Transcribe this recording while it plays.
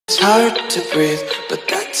hard to breathe, but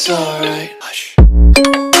that's alright. Hush.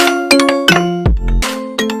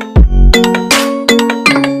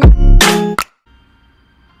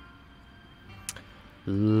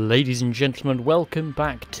 Ladies and gentlemen, welcome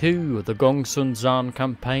back to the Gongsun Zan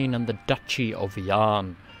campaign and the Duchy of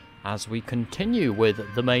Yan, as we continue with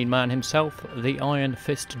the main man himself, the Iron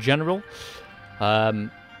Fist General,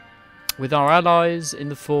 with our allies in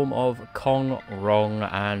the form of Kong Rong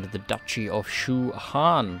and the Duchy of Shu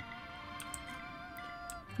Han.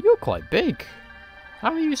 You're quite big.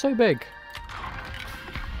 How are you so big?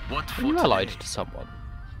 What Are you allied to someone?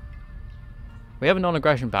 We have a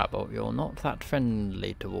non-aggression pact, but you're not that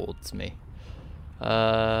friendly towards me.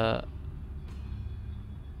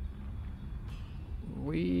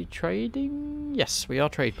 We trading? Yes, we are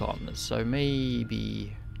trade partners, so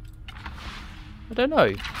maybe... I don't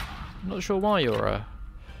know. I'm not sure why you're a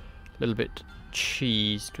little bit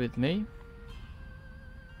cheesed with me.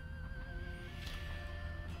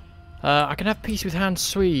 I can have peace with Han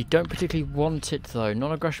Sui. Don't particularly want it though.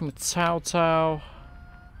 Non-aggression with Cao Cao.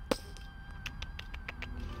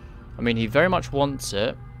 I mean, he very much wants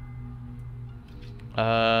it. Who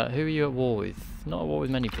are you at war with? Not at war with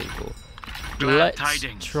many people. Let's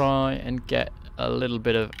try and get a little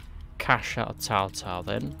bit of cash out of Cao Cao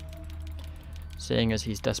then. Seeing as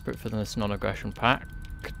he's desperate for this non-aggression pact.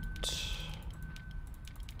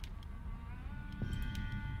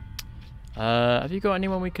 Have you got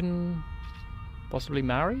anyone we can possibly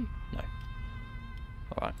marry? No.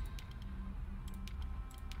 Alright.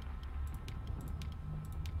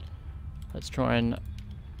 Let's try and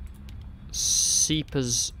seep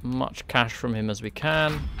as much cash from him as we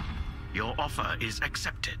can. Your offer is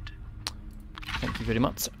accepted. Thank you very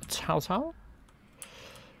much, Cao Cao.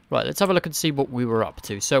 Right, let's have a look and see what we were up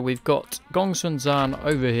to. So we've got Gongsun Zan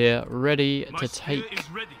over here, ready to take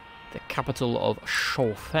the capital of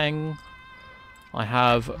Shofeng. I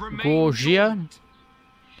have Guojia,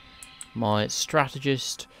 my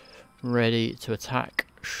strategist, ready to attack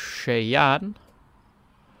Sheyan.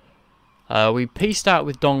 We pieced out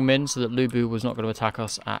with Dongmin so that Lubu was not going to attack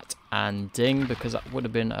us at Anding, because that would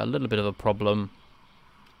have been a little bit of a problem,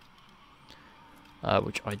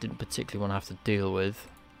 which I didn't particularly want to have to deal with.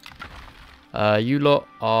 You lot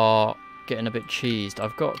are getting a bit cheesed.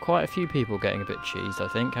 I've got quite a few people getting a bit cheesed, I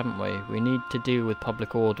think, haven't we? We need to deal with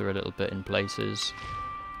public order a little bit in places.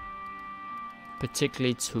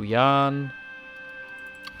 Particularly Tuyan.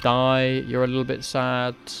 Dai, you're a little bit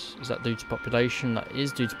sad. Is that due to population? That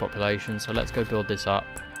is due to population, so let's go build this up.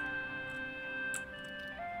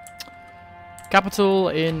 Capital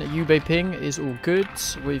in Yubei-Ping is all good.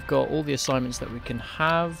 We've got all the assignments that we can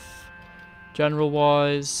have.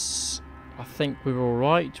 General-wise, I think we're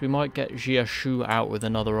alright. We might get Jiashu out with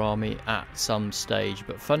another army at some stage,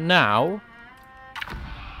 but for now,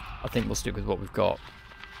 I think we'll stick with what we've got.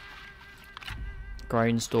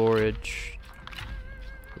 Grain storage.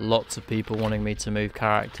 Lots of people wanting me to move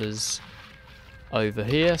characters over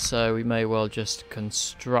here, so we may well just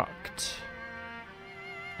construct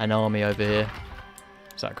an army over here.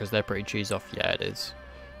 Is that because they're pretty cheese off? Yeah, it is.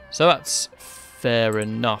 So that's fair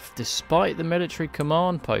enough, despite the military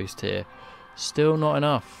command post here. Still not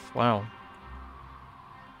enough. Wow.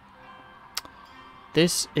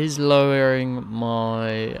 This is lowering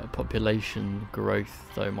my population growth,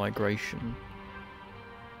 though, migration.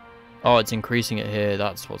 Oh, it's increasing it here.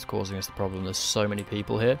 That's what's causing us the problem. There's so many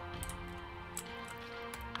people here.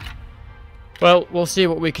 Well, we'll see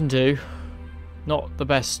what we can do. Not the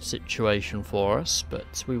best situation for us,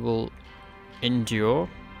 but we will endure.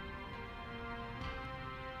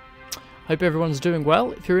 Hope everyone's doing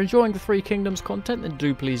well. If you're enjoying the Three Kingdoms content, then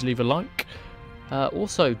do please leave a like.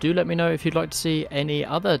 Also, do let me know if you'd like to see any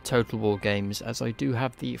other Total War games, as I do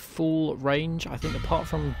have the full range, I think, apart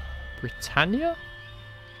from Britannia.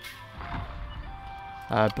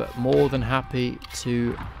 But more than happy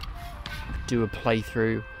to do a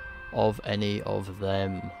playthrough of any of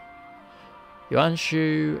them. Yuan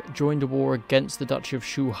Shu joined a war against the Duchy of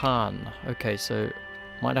Shu Han. Okay, so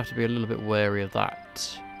might have to be a little bit wary of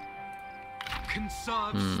that.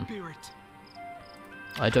 Spirit.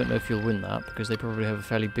 I don't know if you'll win that, because they probably have a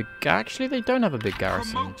fairly big... Actually, they don't have a big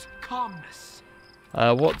garrison.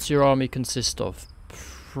 What's your army consist of?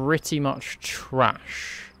 Pretty much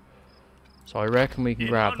trash. So I reckon we can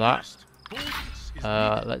grab that.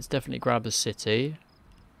 Let's definitely grab the city.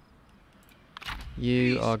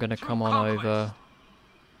 You are going to come on over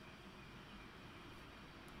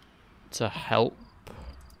to help.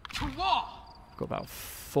 Got about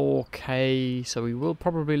 4k, so we will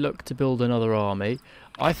probably look to build another army.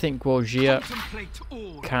 I think Guojia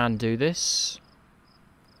can do this.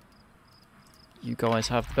 You guys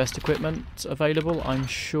have the best equipment available, I'm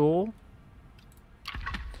sure.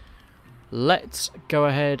 Let's go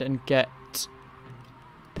ahead and get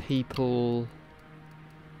people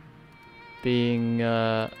being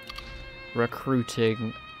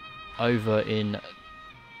recruiting over in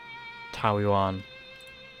Taoyuan.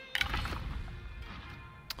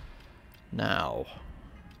 Now,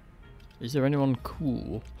 is there anyone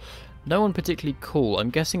cool? No one particularly cool. I'm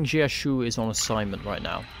guessing Jiashu is on assignment right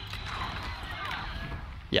now.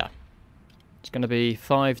 Yeah. It's going to be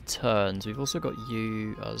 5 turns. We've also got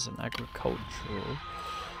you as an agricultural.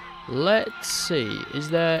 Let's see. Is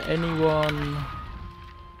there anyone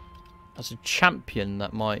as a champion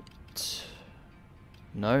that might...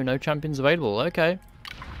 No champions available. Okay.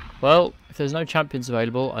 Well, if there's no champions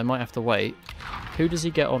available, I might have to wait. Who does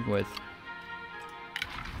he get on with?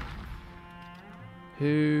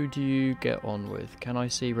 Who do you get on with? Can I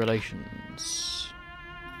see relations?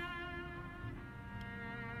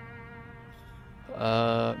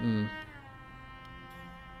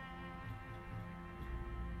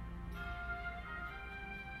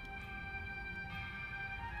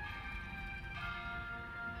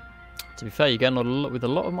 To be fair, you're getting on with a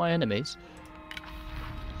lot of my enemies.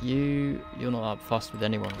 You're not that fussed with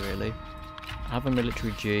anyone really. Have a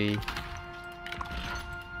military G.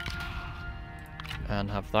 And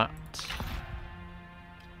have that.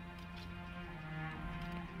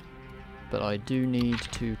 But I do need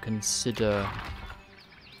to consider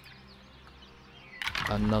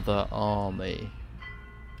another army.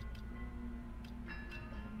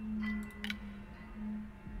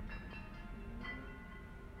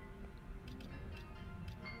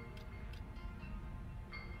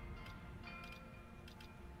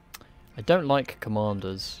 I don't like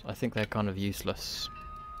commanders. I think they're kind of useless.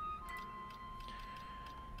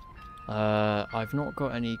 I've not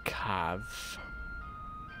got any cav.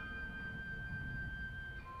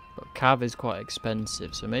 But cav is quite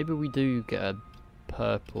expensive, so maybe we do get a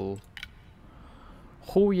purple.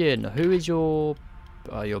 Hu Yin, who is your...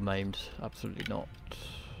 Oh, you're maimed. Absolutely not.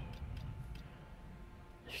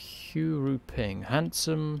 Hu Ruping,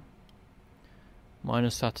 handsome.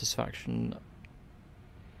 Minus satisfaction.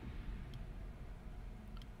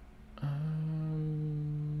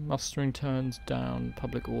 Mustering turns down.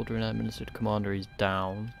 Public order and administered commandery is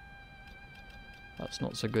down. That's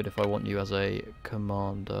not so good if I want you as a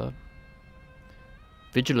commander.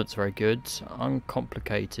 Vigilance very good.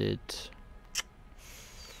 Uncomplicated.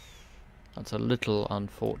 That's a little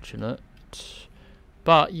unfortunate.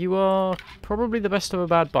 But you are probably the best of a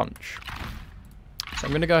bad bunch. So I'm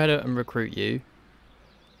going to go ahead and recruit you.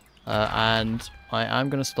 And I am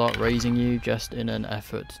going to start raising you just in an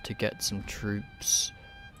effort to get some troops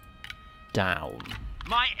down.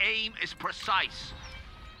 My aim is precise.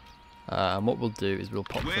 And what we'll do is we'll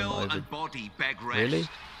pop them over. And body beg rest. Really?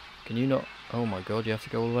 Can you not? Oh my god, you have to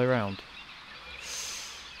go all the way around.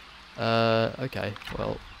 Okay,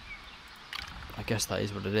 well, I guess that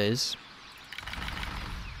is what it is.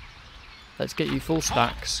 Let's get you full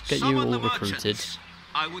stacks, get you all recruited.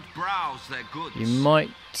 I would browse their goods. You might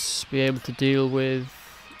be able to deal with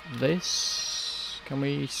this. Can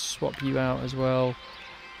we swap you out as well?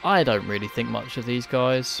 I don't really think much of these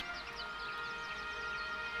guys.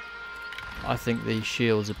 I think these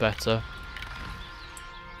shields are better.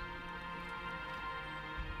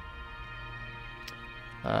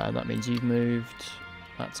 And that means you've moved.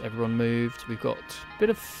 That's everyone moved. We've got a bit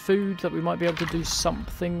of food that we might be able to do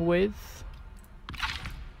something with.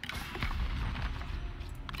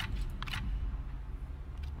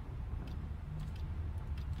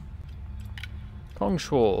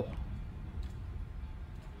 Kongshuo.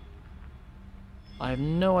 I have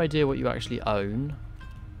no idea what you actually own.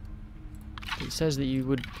 It says that you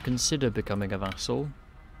would consider becoming a vassal.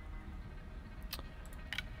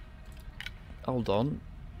 Hold on.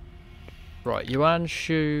 Right, Yuan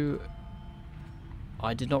Shu,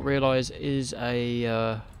 I did not realise is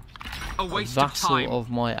a vassal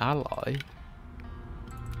of my ally.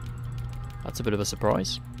 That's a bit of a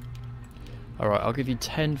surprise. Alright, I'll give you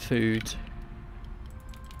 10 food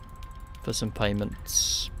for some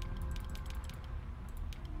payments.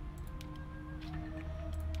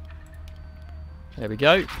 There we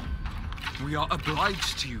go. We are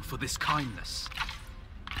obliged to you for this kindness.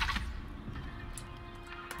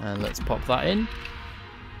 And let's pop that in.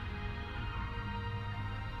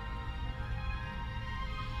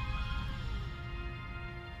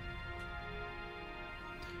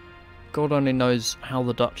 God only knows how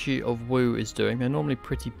the Duchy of Wu is doing. They're normally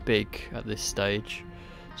pretty big at this stage.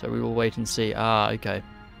 So we will wait and see. Ah, okay.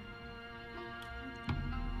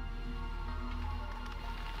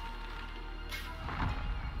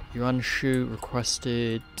 Han Sui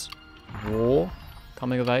requested war.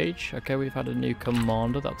 Coming of age. Okay, we've had a new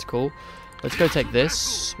commander. That's cool. Let's go take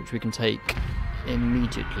this, which we can take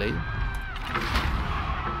immediately.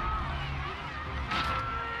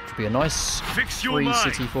 Should be a nice free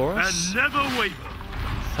city for us. And never waver.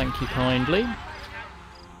 Thank you kindly.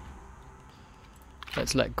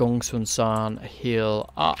 Let's let Gongsun Zan heal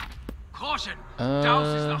up. Caution! Douse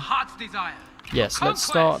is the heart's desire. Yes, let's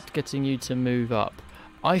start getting you to move up.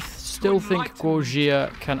 I still think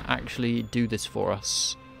Guojia can actually do this for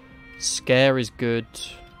us. Scare is good.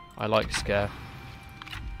 I like Scare.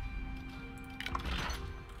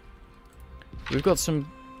 We've got some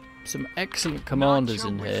excellent commanders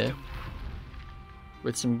in here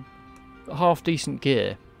with some half decent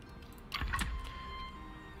gear.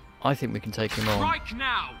 I think we can take him on. Strike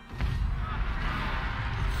now.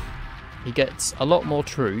 He gets a lot more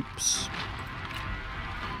troops.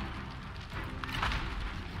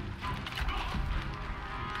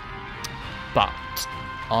 But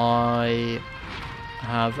I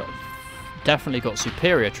have definitely got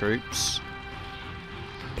superior troops.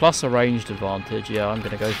 Plus a ranged advantage. Yeah, I'm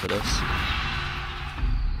going to go for this.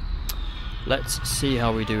 Let's see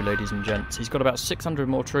how we do, ladies and gents. He's got about 600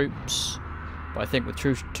 more troops. But I think with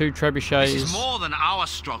two trebuchets... This is more than our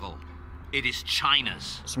struggle. It is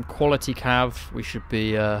China's. Some quality cav. We should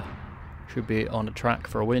be on a track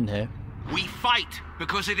for a win here. We fight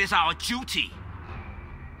because it is our duty.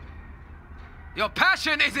 Your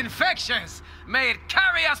passion is infectious. May it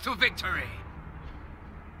carry us to victory.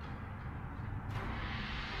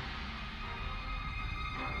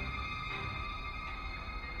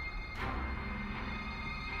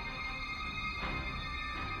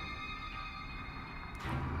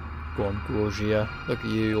 Go on, Guojia. Look at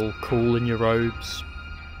you, all cool in your robes.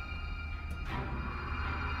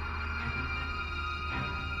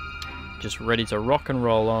 Just ready to rock and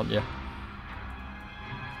roll, aren't you?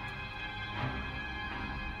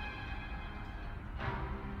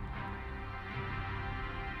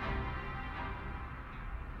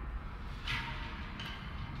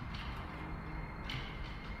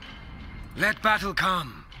 Let battle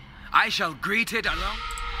come. I shall greet it along.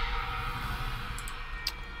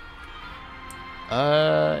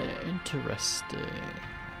 Interesting.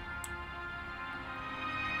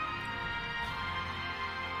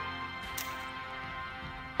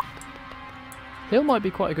 Hill might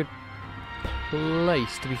be quite a good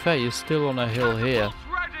place. To be fair, you're still on a hill here.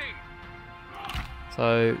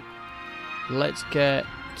 So, let's get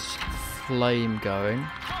Flame going.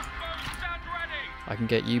 I can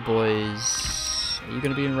get you boys... Are you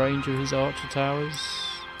going to be in range of his archer towers?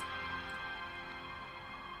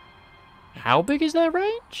 How big is their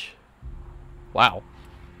range? Wow.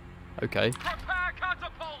 Okay.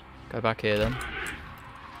 Go back here then.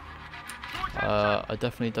 I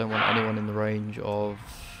definitely don't want anyone in the range of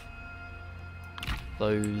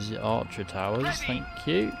those archer towers. Thank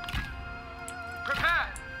you.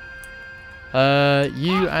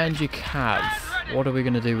 You and your cav. What are we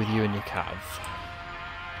going to do with you and your cav?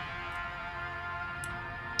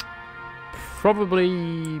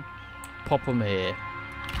 Probably pop them here.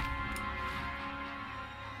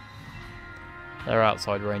 They're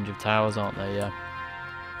outside range of towers, aren't they? Yeah.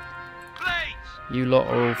 You lot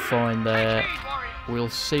are all fine there. We'll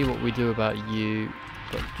see what we do about you,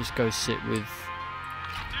 but just go sit with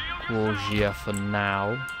Guojia for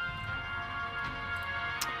now.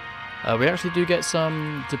 We actually do get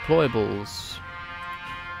some deployables.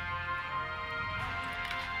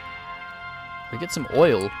 We get some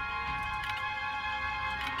oil,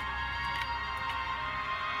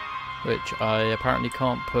 which I apparently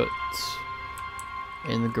can't put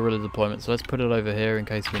in the guerrilla deployment, so let's put it over here in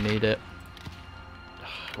case we need it.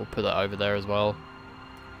 We'll put that over there as well.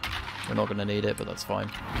 We're not going to need it, but that's fine.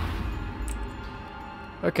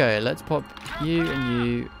 Okay, let's pop you and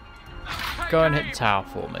you. Go and hit the tower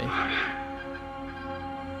for me.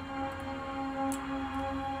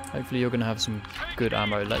 Hopefully you're going to have some good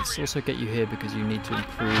ammo. Let's also get you here because you need to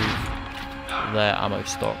improve their ammo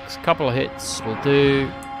stocks. A couple of hits will do.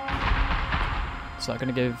 Is that going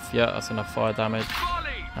to give... Yeah, that's enough fire damage.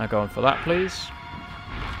 Now go on for that, please.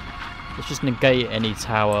 Let's just negate any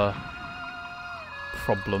tower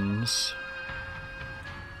problems.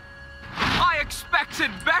 I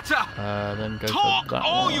expected better. Then go Talk for that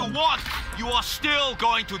all one. you want. You are still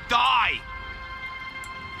going to die.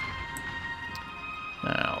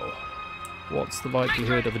 Now, what's the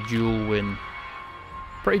likelihood of a duel win?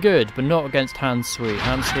 Pretty good, but not against Han Sui.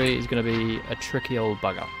 Han Sui is going to be a tricky old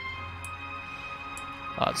bugger.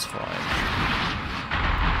 That's fine.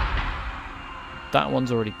 That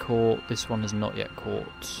one's already caught. This one is not yet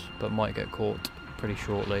caught, but might get caught pretty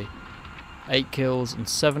shortly. 8 kills and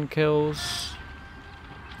 7 kills.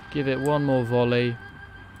 Give it one more volley.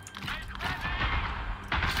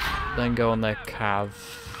 Then go on their cav.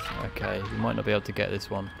 Okay, you might not be able to get this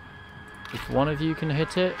one. If one of you can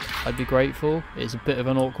hit it, I'd be grateful. It's a bit of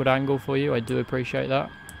an awkward angle for you. I do appreciate that.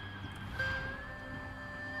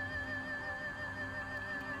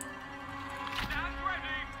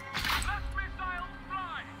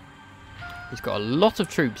 He's got a lot of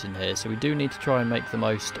troops in here, so we do need to try and make the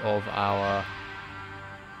most of our...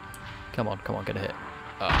 Come on, get a hit.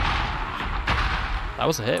 That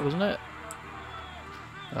was a hit, wasn't it?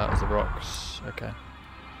 That was the rocks. Okay.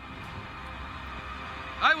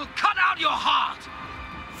 I will cut out your heart.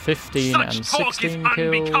 15 Such and talk 16 is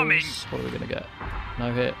kills. unbecoming. What are we gonna get?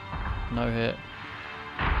 No hit. No hit.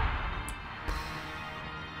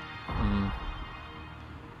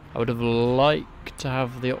 I would have liked to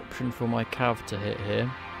have the option for my cav to hit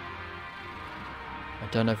here. I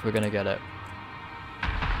don't know if we're gonna get it.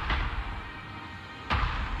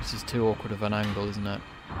 This is too awkward of an angle, isn't it?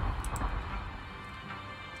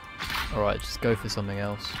 Alright, just go for something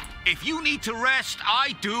else. If you need to rest,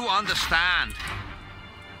 I do understand.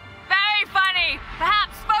 Very funny!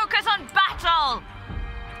 Perhaps focus on battle!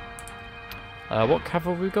 What cav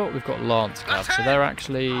have we got? We've got lance cav, so they're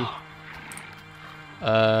actually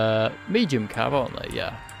medium cav, aren't they?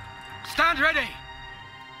 Yeah. Stand ready.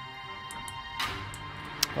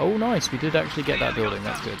 Oh, nice. We did actually get that building.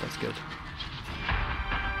 That's good. That's good.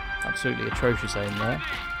 Absolutely atrocious aim there.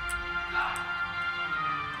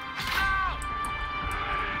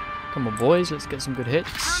 Come on, boys. Let's get some good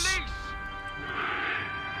hits.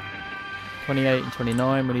 28 and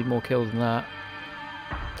 29. We need more kills than that.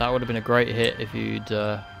 That would have been a great hit if you'd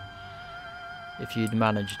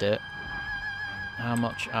managed it. How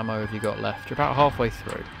much ammo have you got left? You're about halfway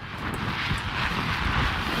through.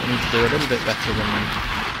 We need to do a little bit better than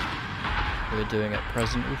we're doing at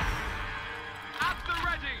present. Oof.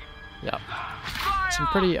 Yeah. Some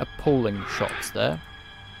pretty appalling shots there.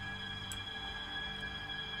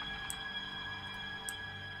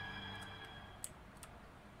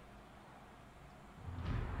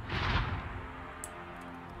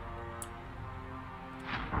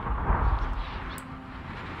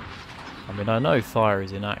 I mean, I know fire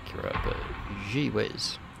is inaccurate, but gee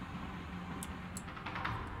whiz.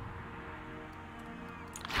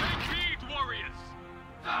 Take heed, warriors.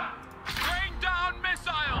 Rain down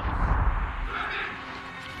missiles.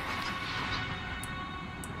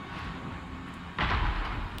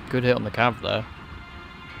 Good hit on the cav there.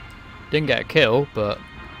 Didn't get a kill, but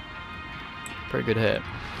pretty good hit.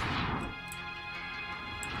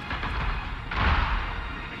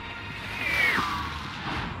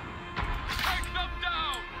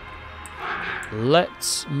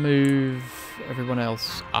 Let's move everyone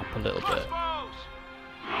else up a little bit.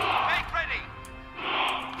 Make ready.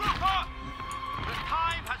 Group up. The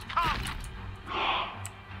time has come.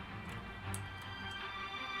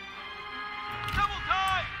 Double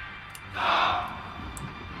time.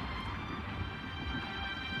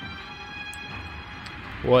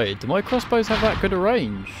 Wait, do my crossbows have that good a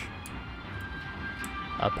range?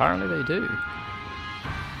 Apparently they do.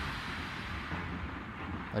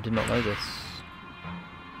 I did not know this.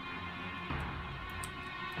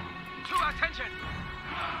 To attention.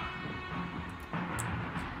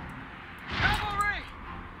 Cavalry.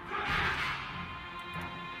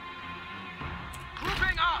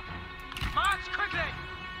 Grouping up. March quickly.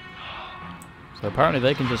 So apparently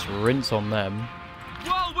they can just rinse on them.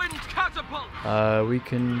 Whirlwind catapult. We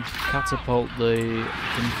can catapult the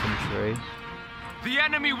infantry. The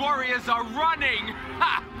enemy warriors are running.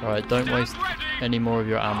 Ha! Alright, don't waste any more of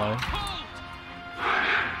your ammo. Hold.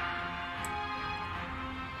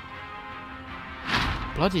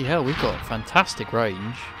 Bloody hell, we've got fantastic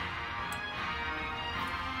range.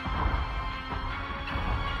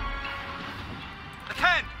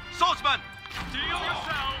 Attend, swordsman. Steel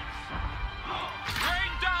yourselves.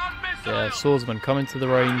 Rain down missiles. Yeah, swordsman, come into the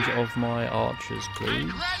range of my archers, please.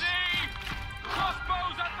 Ready.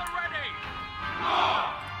 Crossbows at the ready.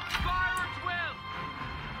 Fire at will.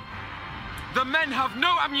 The men have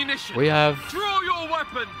no ammunition. We have Draw your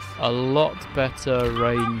weapons. a lot better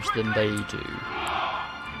range than they do.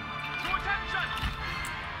 To attention.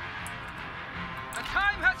 The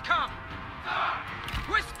time has come.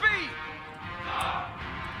 With speed.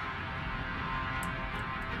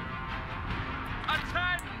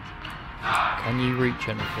 Attend. Can you reach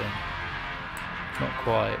anything? Not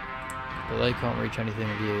quite. But they can't reach anything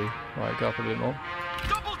of you. Right, go up a bit more.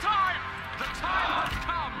 Double time. The time has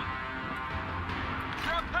come.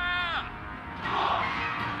 Prepare.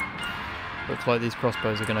 Looks like these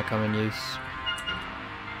crossbows are going to come in use.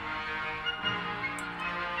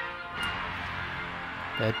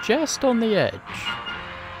 They're just on the edge.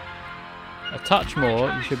 A touch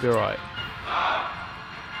more, you should be alright.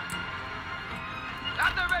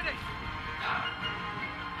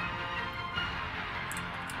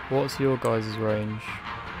 What's your guys' range?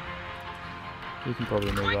 You can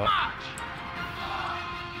probably move up.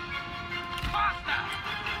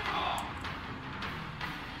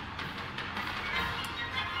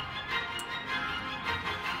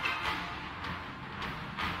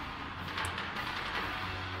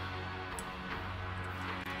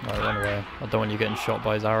 Right, run away. I don't want you getting shot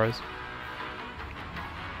by his arrows.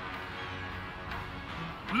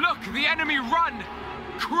 Look, the enemy run!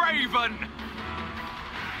 Craven!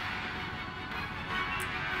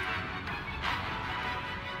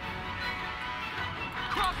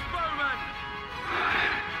 Crossbowmen!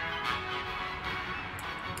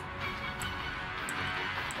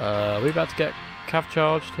 Are we about to get cav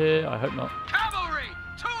charged here? I hope not. Cavalry!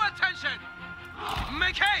 To attention!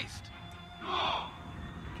 Make haste!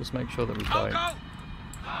 Just make sure that we Go, don't. go!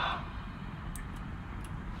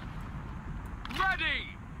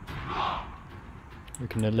 Ready! We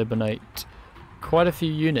can eliminate quite a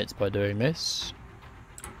few units by doing this.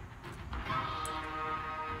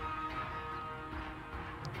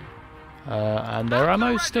 And their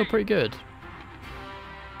ammo is still pretty good.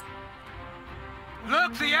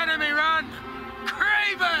 Look, the enemy run!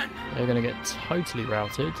 Craven! They're going to get totally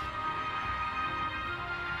routed.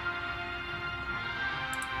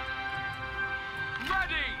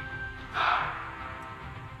 Ready!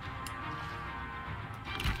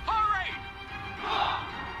 Hurry!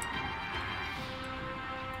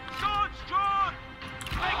 Swords drawn!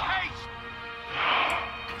 Make haste!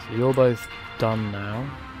 So you're both done now.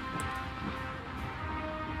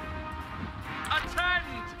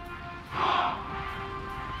 Attend!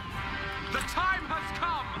 The time has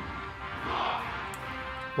come!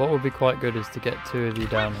 What would be quite good is to get two of you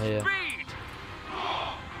down here. Speed!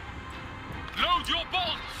 Load your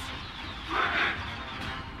bolts!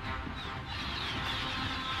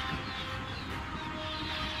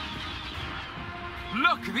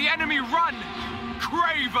 Look, the enemy run!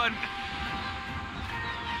 Craven!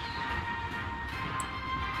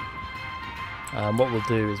 What we'll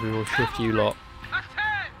do is we will shift you lot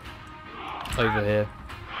Attend! over here.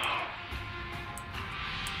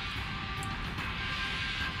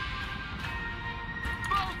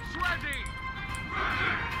 Bolts ready!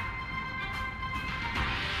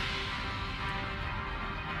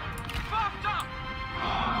 Buffed up!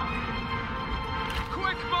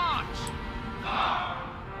 Quick march!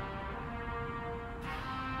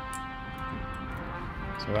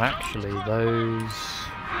 So actually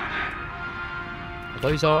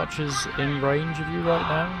those archers in range of you right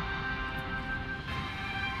now?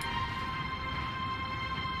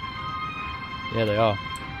 Yeah, they are.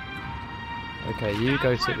 Okay, you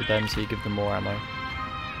go sit with them so you give them more ammo.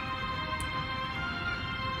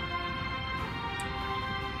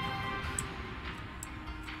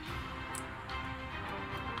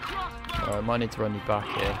 Alright, might need to run you back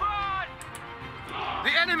here.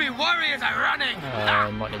 The enemy warriors are running!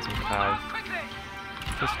 Might need some cav.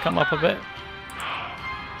 Just come up a bit.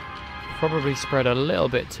 Probably spread a little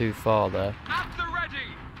bit too far there. After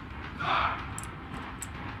ready!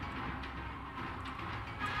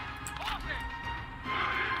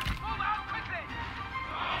 Move out quickly!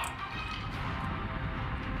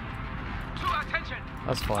 To attention!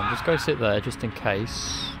 That's fine, just go sit there just in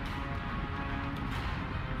case.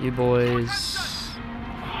 You boys,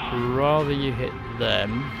 rather you hit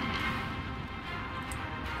them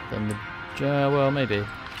than the... well, maybe.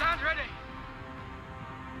 Stand ready!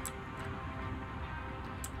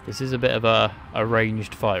 This is a bit of a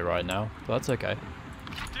ranged fight right now, but that's okay.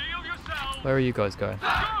 Steel yourself! Where are you guys going? Go,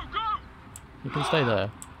 go! You can stay there.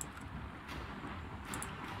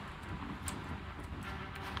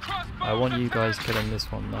 Crossbow I want you guys attack! killing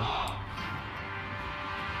this one though.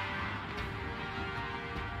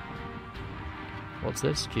 What's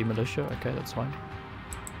this? G militia? Okay, that's fine.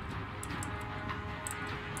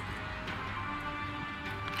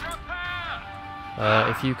 Prepare!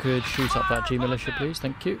 If you could shoot up that G militia, please,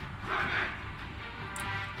 thank you.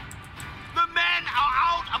 The men are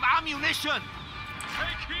out of ammunition!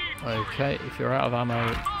 Take heed! Okay, if you're out of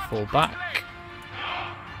ammo, fall back.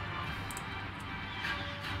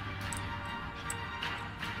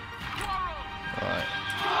 Right.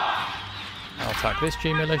 I'll attack this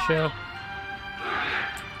G militia.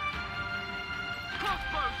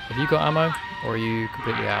 Have you got ammo? Or are you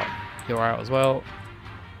completely out? You're out as well.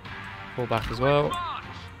 Fall back as well. March!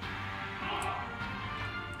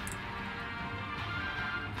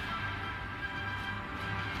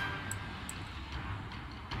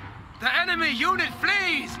 The enemy unit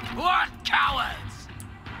flees! What cowards!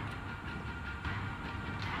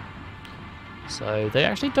 So they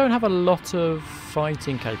actually don't have a lot of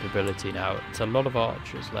fighting capability now. It's a lot of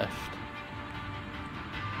archers left.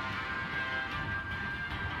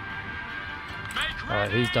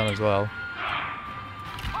 Alright, he's done as well.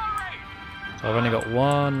 So I've only got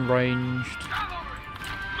one ranged.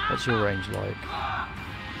 What's your range like?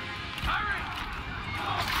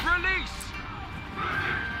 Release!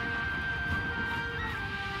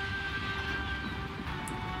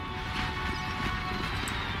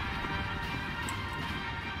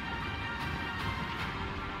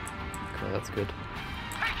 Okay, that's good.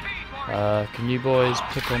 Can you boys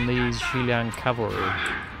pick on these Xiliang cavalry?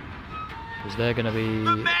 Because they're going to be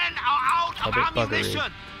The men are out a of bit buggery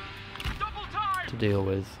ammunition. Double time! to deal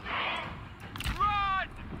with. Run!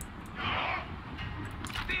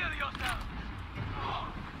 Steel yourself!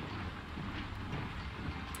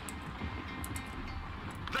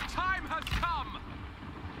 The time has come!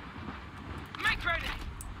 Make ready!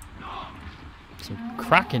 Some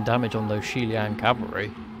cracking damage on those Xiliang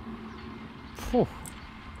cavalry. Phew.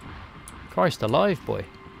 Christ alive, boy.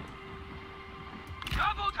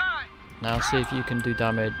 Double time! Now see if you can do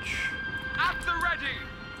damage At the ready!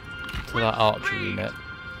 to that archer unit.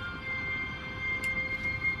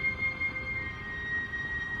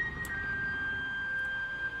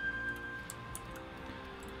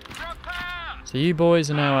 Prepare! So you boys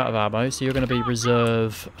are now out of ammo, so you're going to be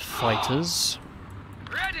reserve fighters.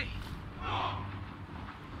 Ready!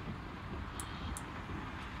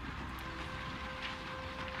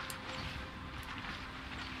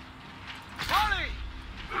 Volley!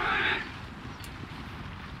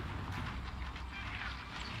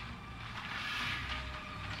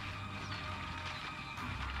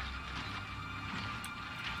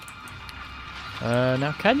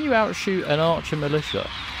 Now can you outshoot an archer militia?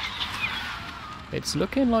 It's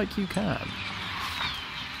looking like you can.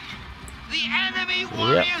 The enemy Yep,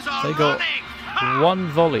 warriors are they got running. one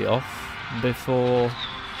volley off before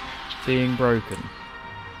being broken.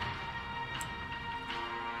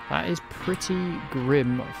 That is pretty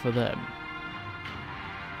grim for them.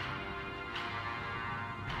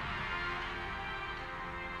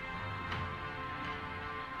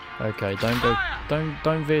 Okay,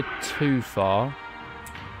 don't veer too far,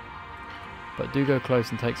 but do go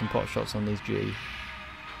close and take some pot shots on these G,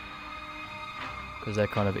 because they're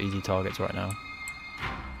kind of easy targets right now.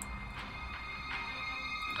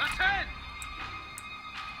 Attend!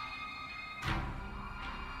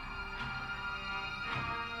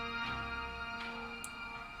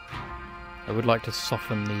 I would like to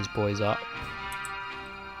soften these boys up.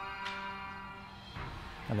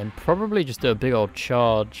 And then probably just do a big old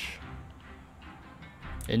charge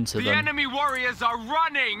into The them. enemy warriors are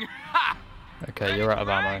running! Ha! Okay, you're out of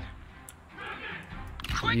ammo.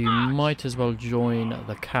 So you might as well join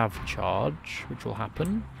the cav charge, which will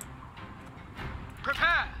happen.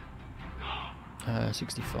 Prepare!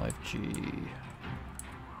 65G.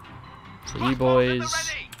 So you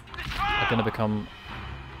boys are going to become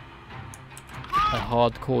a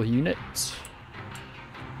hardcore unit.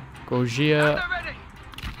 Gorgia,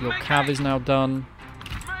 your cav is now done.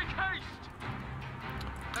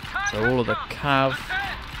 So all of the cav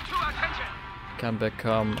can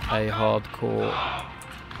become a hardcore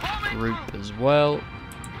group as well.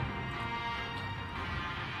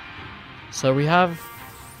 So we have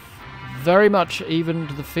very much evened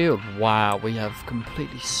the field. Wow, we have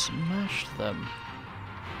completely smashed them.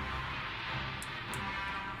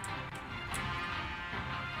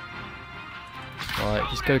 Right,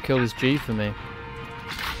 just go kill this G for me.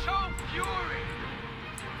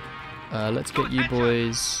 Let's get you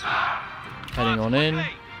boys heading on in.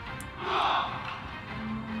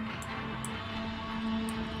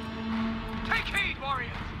 Take heed,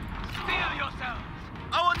 warriors! Steel yourselves!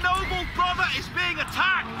 Our noble brother is being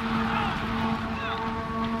attacked.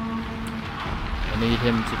 I need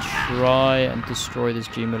him to try and destroy this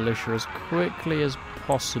G militia as quickly as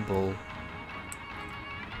possible.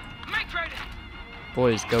 Make ready!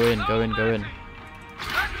 Boys, go in, go in, go in.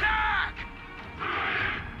 Attack!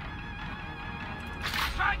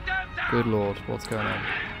 Strike them down! Good lord, what's going on?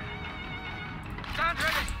 Stand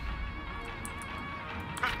ready!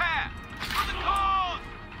 Prepare! For the cause!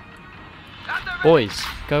 At the ready! Boys,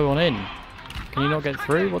 go on in. Can you not get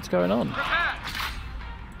through? What's going on? Prepare!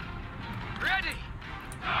 Ready!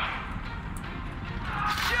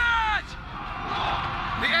 Charge!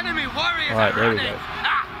 The enemy warriors Alright, are there we running! go.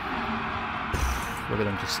 Ah! Look at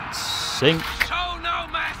them just sink. Show no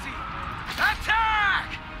mercy!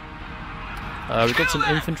 Attack! We've got some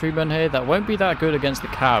infantrymen here that won't be that good against the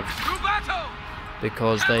cav. To battle!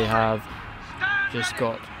 because they have just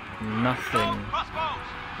got nothing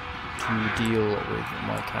to deal with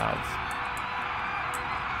my cav.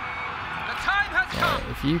 Right,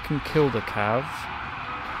 if you can kill the cav,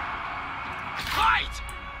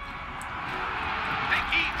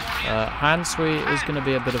 Han Sui is going to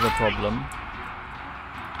be a bit of a problem.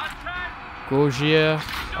 Gorgia,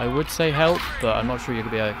 I would say help, but I'm not sure you're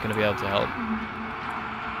going to be able to help.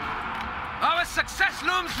 Our success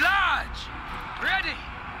looms large. Ready.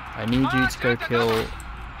 I need you to go kill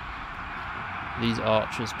these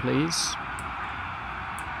archers, please.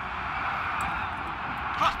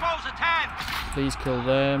 Crossbows at 10. Please kill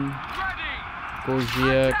them.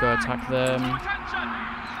 Gorgia, go attack them.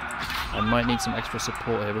 I might need some extra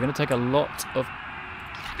support here. We're going to take a lot of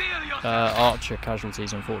archer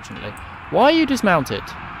casualties, unfortunately. Why are you dismounted?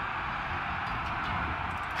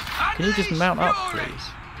 Can you just mount up,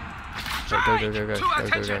 please?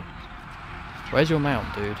 Go. Where's your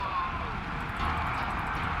mount, dude?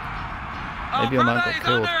 Maybe your mount got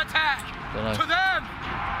killed. Don't know.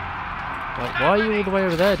 Like, why are you all the way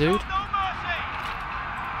over there, dude?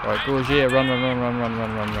 Right, Gorgia, run.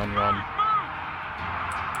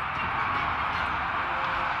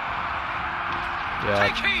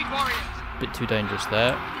 Yeah, bit too dangerous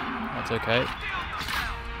there. That's okay.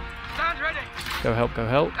 Go help.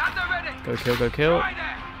 Go kill.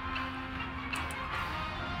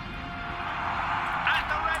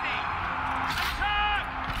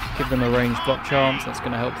 Give them a ranged block chance, that's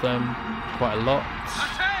going to help them quite a lot.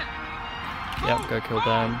 Yep, go kill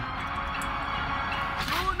them.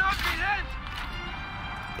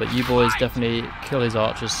 But you boys definitely kill his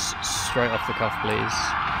archers straight off the cuff, please.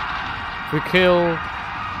 If we kill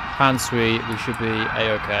Han Sui, we should be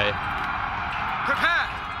A-okay. Prepare!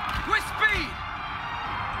 With speed!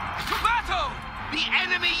 To battle! The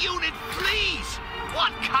enemy unit flees!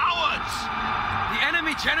 What cowards! The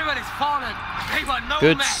enemy general is fallen. They were no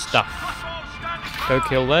Good match. stuff. Go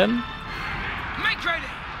kill them. Make ready.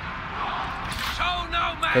 Show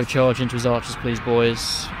no mercy. Go charge into his archers, please,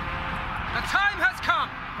 boys. The time has come.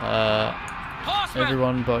 Horsemen.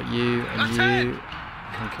 Everyone but you and you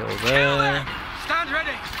can kill Kill there. them. Stand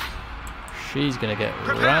ready. She's gonna get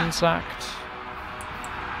Prepare. ransacked.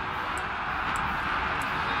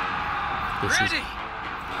 This is Ready.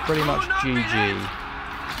 pretty much Do not be GG. late.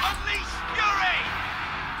 Unleash fury!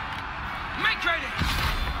 Make ready.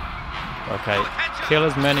 Okay, kill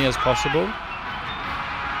as many as possible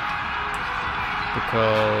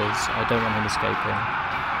because I don't want him escaping.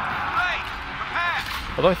 Right,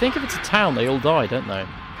 prepare! Although I think if it's a town, they all die, don't they?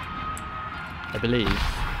 I believe.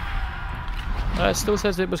 It still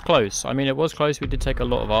says it was close. I mean, it was close. We did take a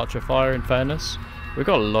lot of archer fire, in fairness. We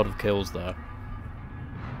got a lot of kills there.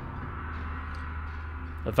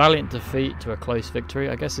 A valiant defeat to a close victory,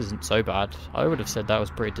 I guess isn't so bad. I would have said that was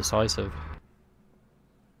pretty decisive.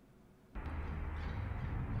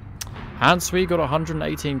 Han Sui got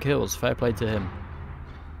 118 kills. Fair play to him.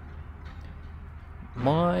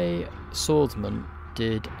 My swordsman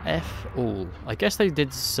did F all. I guess they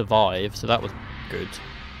did survive, so that was good.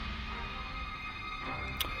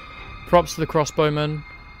 Props to the crossbowmen.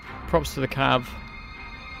 Props to the cav.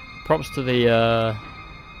 Props to the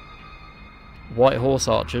white horse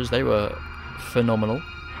archers. They were phenomenal.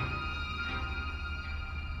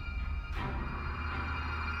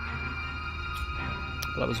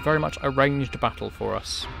 That was very much a ranged battle for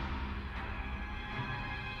us.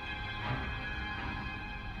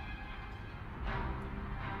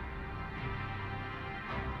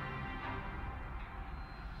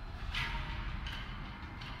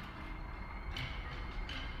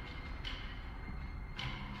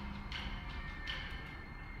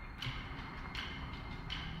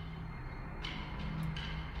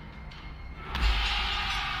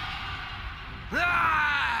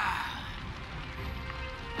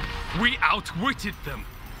 We outwitted them.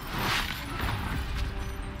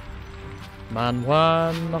 Man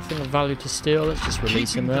 1, nothing of value to steal. Let's just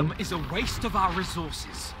release Keeping them. them is a waste of our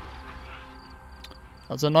resources.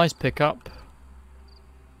 That's a nice pickup.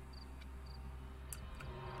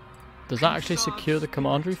 Does that actually secure the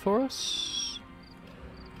commandery for us?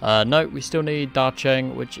 No, we still need Da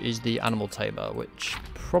Cheng, which is the animal tamer, which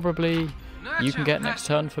probably you can get next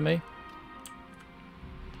turn for me.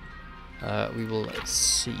 We will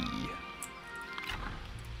see.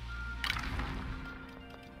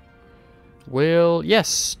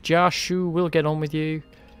 Yes, Jia Shu will get on with you,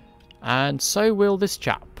 and so will this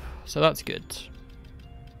chap. So that's good.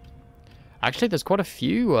 Actually, there's quite a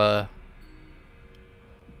few.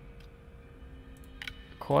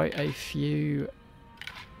 Quite a few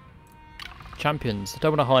champions. I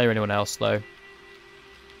don't want to hire anyone else though.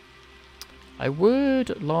 I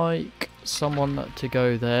would like someone to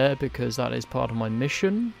go there because that is part of my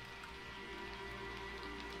mission.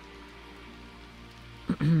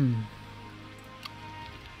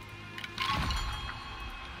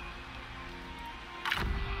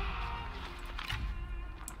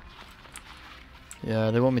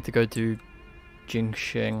 Yeah, they want me to go to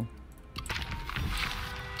Jingxing.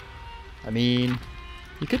 I mean,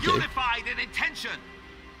 you could do. Unified in intention.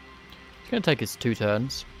 It's going to take us 2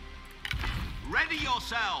 turns. Ready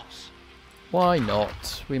yourselves. Why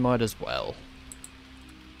not? We might as well.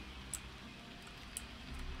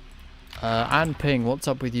 And Ping, what's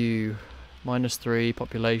up with you? -3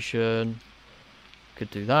 population.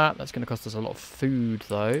 Could do that. That's going to cost us a lot of food,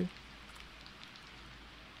 though.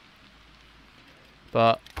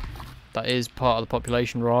 But that is part of the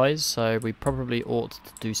population rise, so we probably ought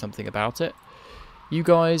to do something about it. You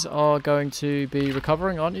guys are going to be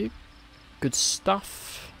recovering, aren't you? Good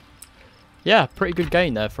stuff. Yeah, pretty good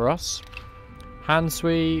gain there for us. Han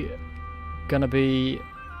Sui gonna be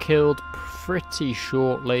killed pretty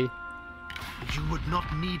shortly. You would not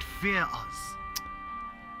need fear us.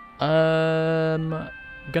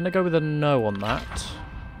 Gonna go with a no on that.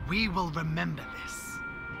 We will remember this.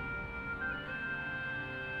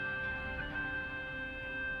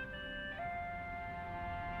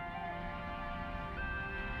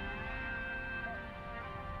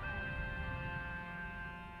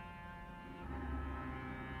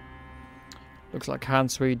 Looks like Han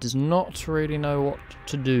Sui does not really know what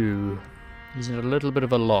to do. He's in a little bit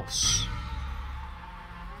of a loss.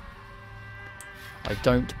 I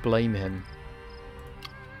don't blame him.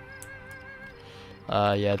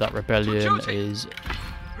 Yeah, that rebellion is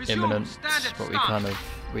imminent, but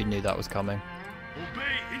we knew that was coming.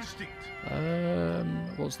 Obey instinct.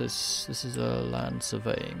 What's this? This is a land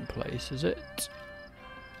surveying place, is it?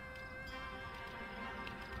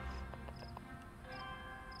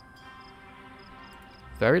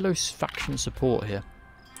 Very low faction support here.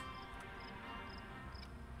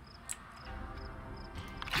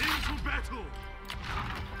 Into battle.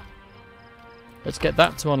 Let's get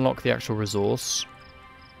that to unlock the actual resource.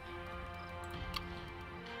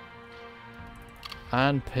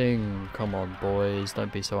 And Ping, come on boys,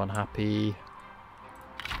 don't be so unhappy.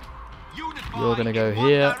 Unify You're gonna go in one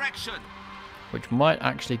here, direction. which might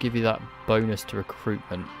actually give you that bonus to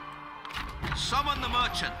recruitment. Summon the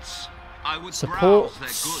merchants. I would Support, browse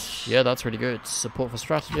their goods. yeah, that's really good. Support for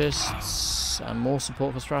strategists, and more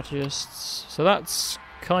support for strategists. So that's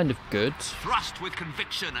kind of good. Thrust with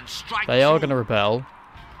conviction and strike. They are true. going to rebel,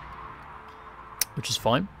 which is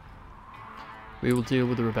fine. We will deal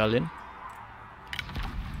with the rebellion.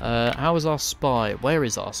 How is our spy? Where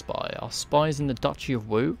is our spy? Our spy is in the Duchy of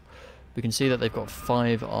Wu. We can see that they've got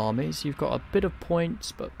 5 armies. You've got a bit of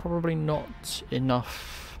points, but probably not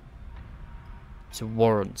enough to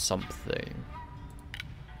warrant something.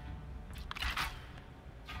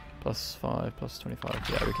 +5, +25.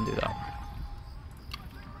 Yeah, we can do that.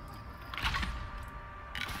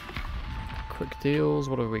 Quick deals.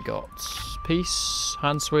 What have we got? Peace.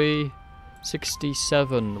 Han Sui.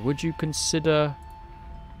 67. Would you consider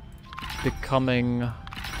becoming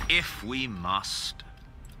If we must.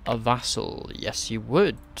 a vassal? Yes, you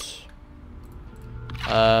would.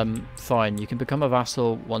 Fine. You can become a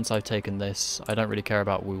vassal once I've taken this. I don't really care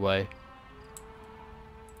about Wu Wei,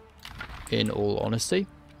 in all honesty.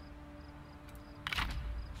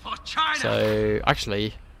 For China. So,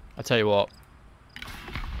 actually, I tell you what.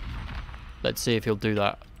 Let's see if he'll do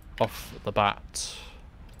that off the bat.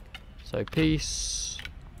 So, peace.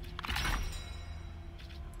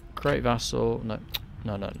 Create vassal. No.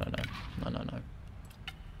 No.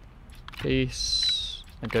 Peace.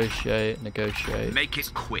 Negotiate. Make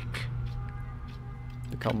it quick.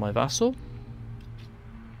 Become my vassal.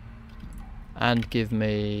 And give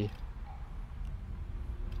me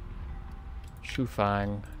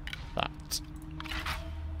Shufang that.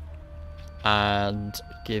 And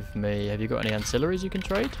give me... Have you got any ancillaries you can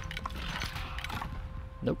trade?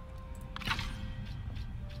 Nope.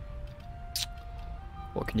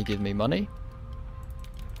 What can you give me? Money?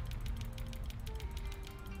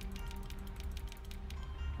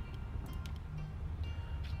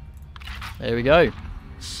 There we go.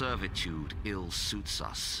 Servitude ill suits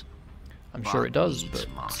us. I'm sure it does, needs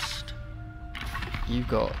but must. you've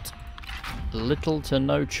got little to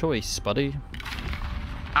no choice, buddy.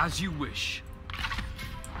 As you wish.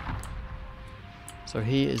 So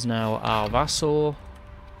he is now our vassal.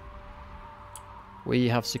 We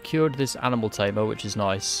have secured this animal tamer, which is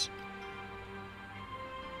nice.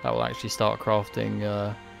 That will actually start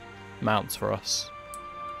crafting mounts for us,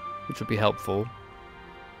 which will be helpful.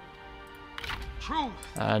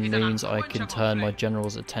 and means I can turn my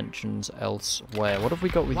general's attentions elsewhere. What have we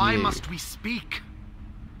got with Why you? must we speak?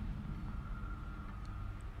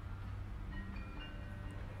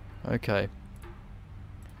 Okay.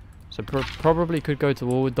 So probably could go to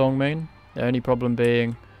war with Dongming. The only problem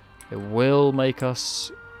being it will make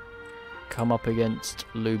us come up against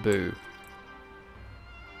Lu Bu,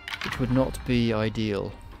 which would not be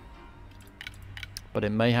ideal. But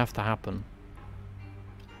it may have to happen.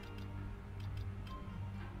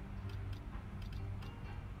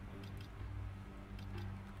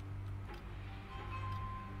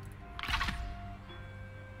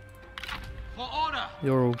 For order.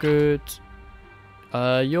 You're all good.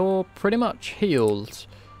 You're pretty much healed.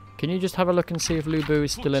 Can you just have a look and see if Lu Bu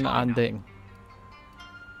is still in Anding?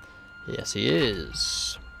 Yes, he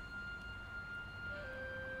is.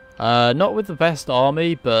 Not with the best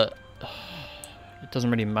army, but it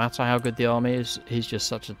doesn't really matter how good the army is. He's just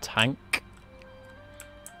such a tank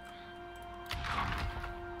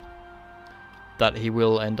that he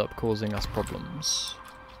will end up causing us problems.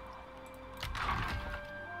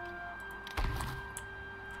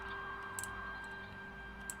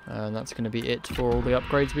 And that's going to be it for all the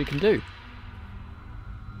upgrades we can do.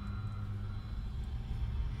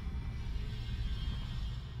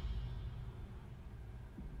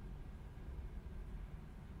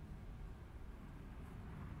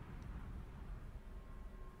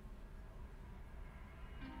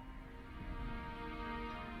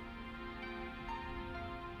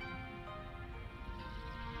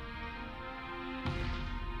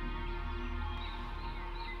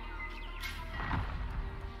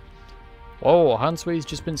 Oh, Han Sui's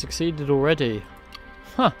just been succeeded already.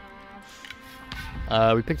 Huh.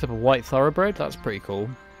 We picked up a white thoroughbred. That's pretty cool.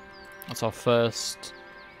 That's our first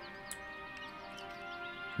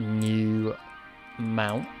new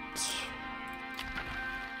mount.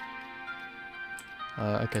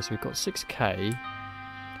 Okay, so we've got 6k.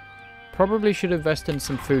 Probably should invest in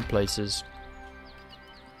some food places.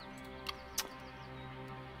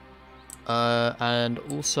 And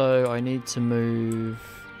also I need to move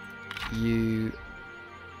you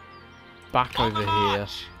back over here.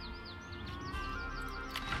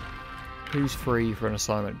 Who's free for an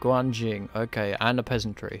assignment? Guanjing. Okay, and a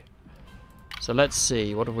peasantry. So let's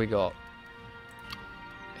see, what have we got?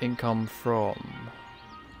 Income from...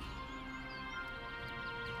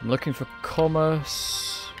 I'm looking for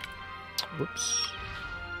commerce. Whoops.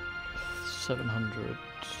 700.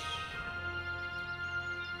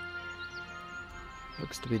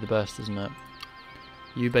 Looks to be the best, isn't it?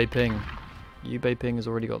 Yubei Ping. Yubei Ping has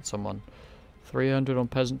already got someone. 300 on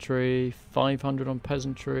peasantry, 500 on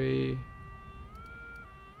peasantry.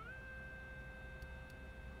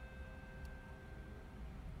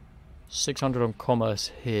 $600 on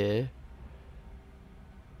commerce here.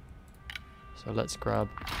 So let's grab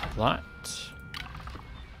that.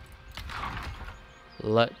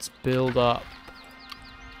 Let's build up.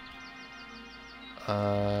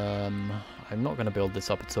 I'm not going to build this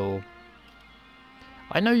up at all.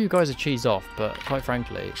 I know you guys are cheesed off, but quite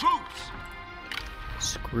frankly,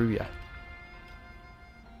 screw ya.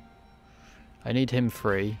 I need him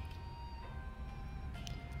free.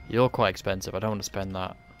 You're quite expensive. I don't want to spend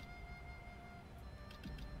that.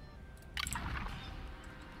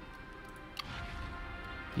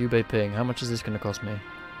 Yubei Ping. How much is this going to cost me?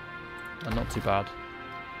 Not too bad.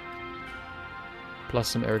 Plus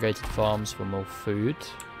some irrigated farms for more food.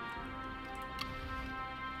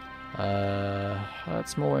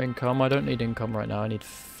 That's more income. I don't need income right now. I need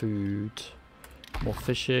food. More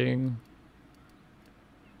fishing.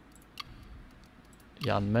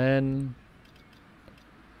 Yan Men.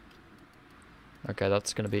 Okay,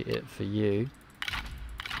 that's going to be it for you.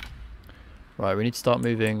 Right, we need to start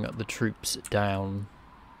moving the troops down.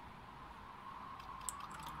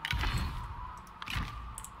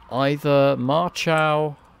 Either Ma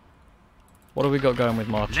Chao. What have we got going with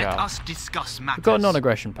Ma Chao? Let us discuss matters. We've got a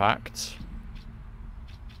non-aggression pact.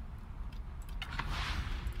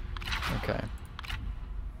 Okay.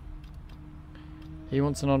 He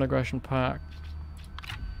wants a non-aggression pact.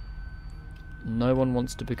 No one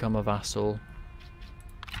wants to become a vassal.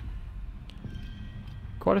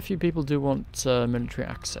 Quite a few people do want military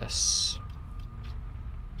access.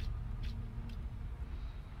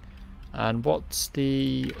 And what's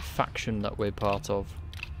the faction that we're part of?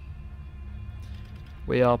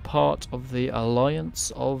 We are part of the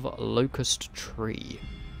Alliance of Locust Tree.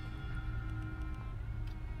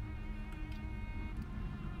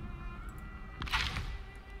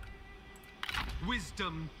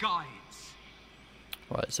 Wisdom guides.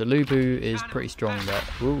 Right, so Lu Bu is pretty strong there.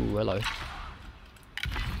 Ooh, hello.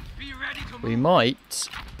 Be ready to We move. might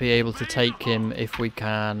be able to take him if we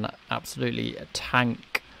can absolutely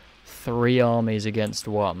tank 3 armies against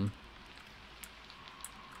 1.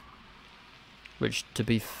 Which, to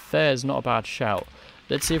be fair, is not a bad shout.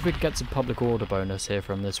 Let's see if we can get some public order bonus here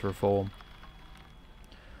from this reform.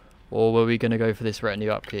 Or were we going to go for this retinue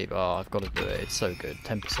upkeep? Oh, I've got to do it. It's so good.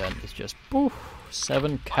 10% is just... Oof,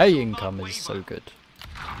 7k income is so good.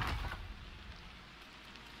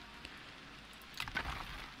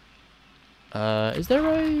 Is there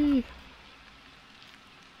a...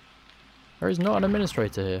 There is not an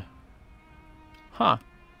administrator here. Huh.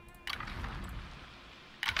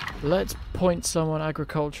 Let's point someone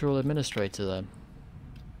agricultural administrator then.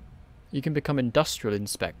 You can become industrial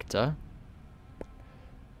inspector.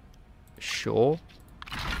 Sure.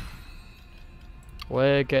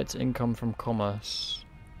 Where gets income from commerce?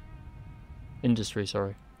 Industry,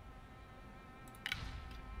 sorry.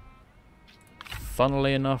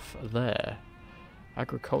 Funnily enough, there.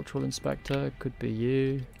 Agricultural inspector, could be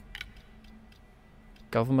you.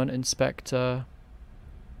 Government inspector.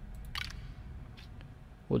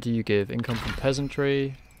 What do you give? Income from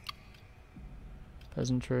peasantry.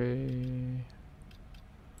 Peasantry.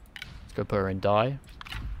 Let's go put her in die.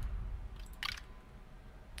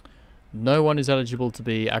 No one is eligible to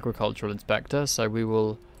be agricultural inspector, so we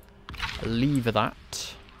will leave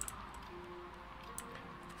that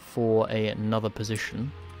for another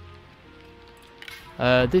position.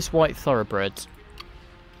 This white thoroughbred.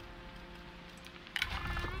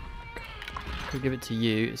 Could give it to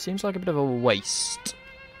you. It seems like a bit of a waste.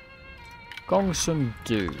 Gongsun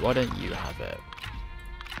Zan, why don't you have it?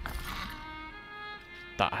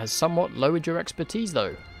 That has somewhat lowered your expertise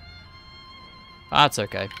though. That's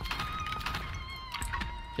okay.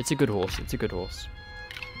 It's a good horse, it's a good horse.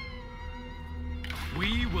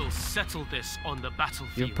 We will settle this on the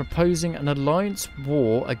battlefield. You're proposing an alliance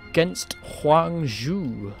war against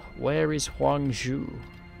Huangzhou. Where is Huangzhou?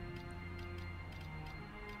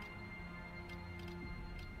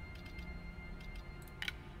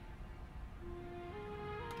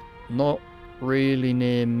 Not really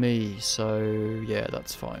near me, so yeah,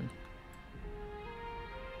 that's fine.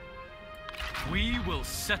 We will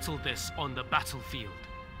settle this on the battlefield.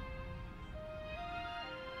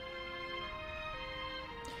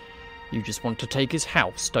 You just want to take his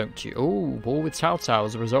house, don't you? Oh, war with Cao Cao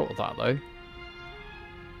as a result of that, though.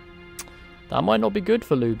 That might not be good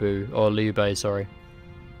for Liu Bu, or Liu Bei, sorry.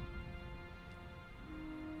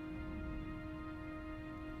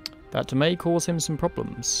 That may cause him some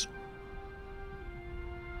problems.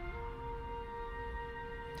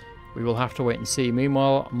 We will have to wait and see.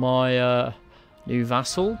 Meanwhile, my new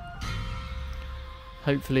vassal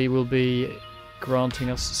hopefully will be granting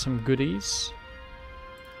us some goodies.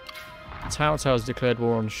 Cao Cao has declared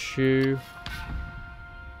war on Shu.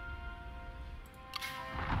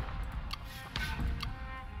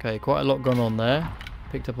 Okay, quite a lot gone on there.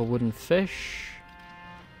 Picked up a wooden fish.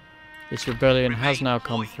 This rebellion has now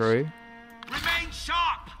come through. Remain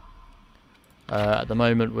sharp. At the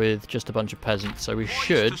moment with just a bunch of peasants, so we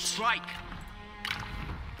should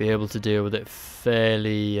be able to deal with it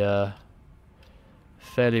fairly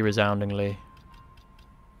resoundingly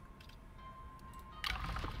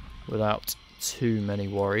without too many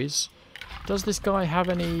worries. Does this guy have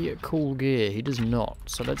any cool gear? He does not,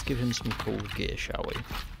 so let's give him some cool gear, shall we?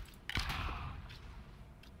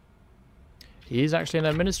 He is actually an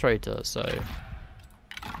administrator, so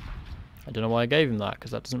I don't know why I gave him that,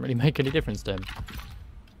 because that doesn't really make any difference to him.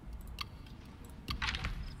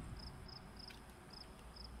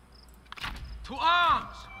 To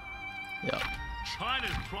arms! Yeah.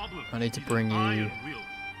 China's problem I need to is bring an you... iron will.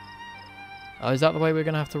 Oh, is that the way we're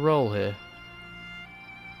going to have to roll here?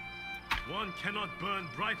 One cannot burn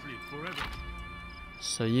brightly forever.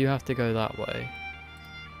 So you have to go that way.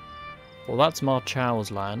 Well, that's Ma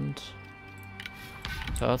Chao's land.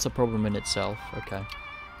 So that's a problem in itself. Okay.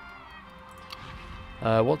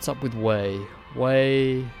 What's up with Wei?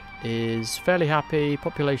 Wei is fairly happy.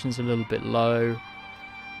 Population's a little bit low.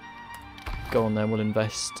 Go on then, we'll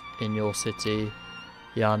invest in your city.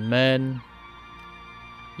 Yanmen.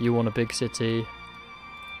 You want a big city.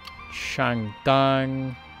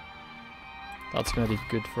 Shangdang. That's going to be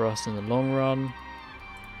good for us in the long run.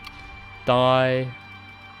 Dai.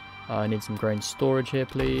 I need some grain storage here,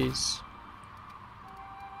 please.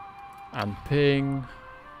 And Ping.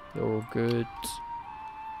 You're all good.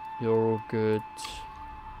 You're all good.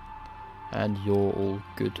 And you're all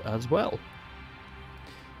good as well.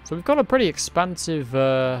 So we've got a pretty expansive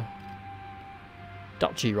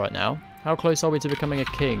duchy right now. How close are we to becoming a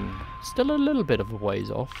king? Still a little bit of a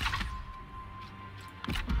ways off.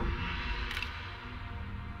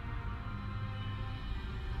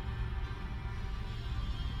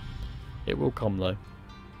 It will come though.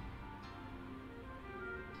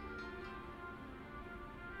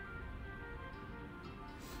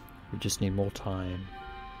 We just need more time.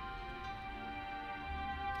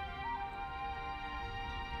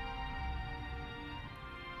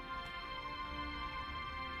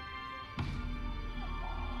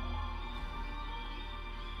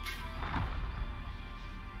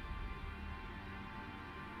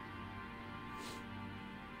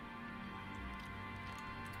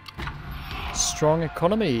 Strong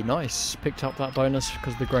economy, nice. Picked up that bonus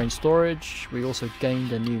because of the grain storage. We also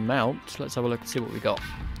gained a new mount. Let's have a look and see what we got.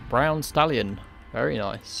 Brown Stallion, very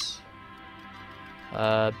nice.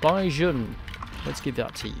 Baijun, let's give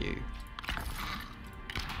that to you.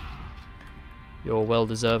 You're well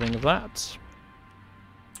deserving of that.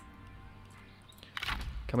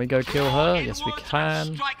 Can we go kill her? Yes, we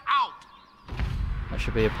can. That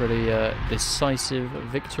should be a pretty decisive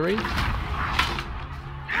victory.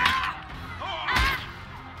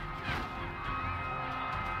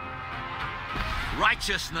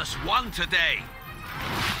 Righteousness won today.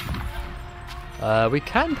 We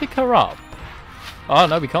can pick her up. Oh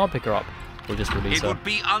no, we can't pick her up. We'll just release It her. would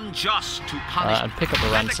be unjust to punish. And pick up the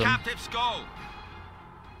Let ransom. the captives go.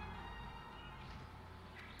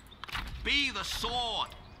 Be the sword.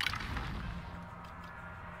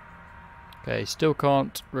 Okay, still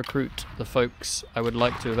can't recruit the folks I would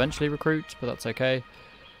like to eventually recruit, but that's okay.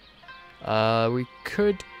 We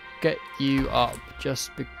could get you up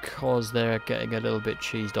just because they're getting a little bit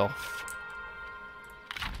cheesed off.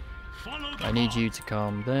 I need you to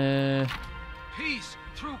come there. Peace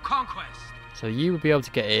through conquest. So you would be able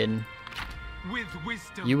to get in. With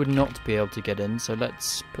wisdom. You would not be able to get in, so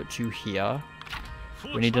let's put you here.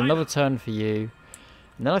 We need another turn for you.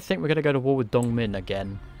 And then I think we're going to go to war with Dongmin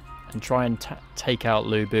again. And try and take out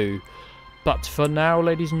Lu Bu. But for now,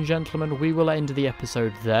 ladies and gentlemen, we will end the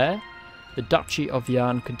episode there. The Duchy of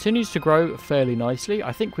Yan continues to grow fairly nicely.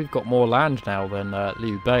 I think we've got more land now than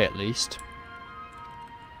Liu Bei at least.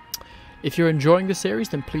 If you're enjoying the series,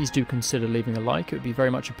 then please do consider leaving a like. It would be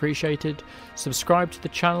very much appreciated. Subscribe to the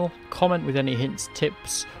channel, comment with any hints,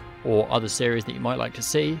 tips, or other series that you might like to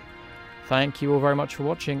see. Thank you all very much for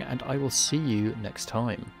watching, and I will see you next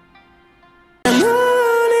time.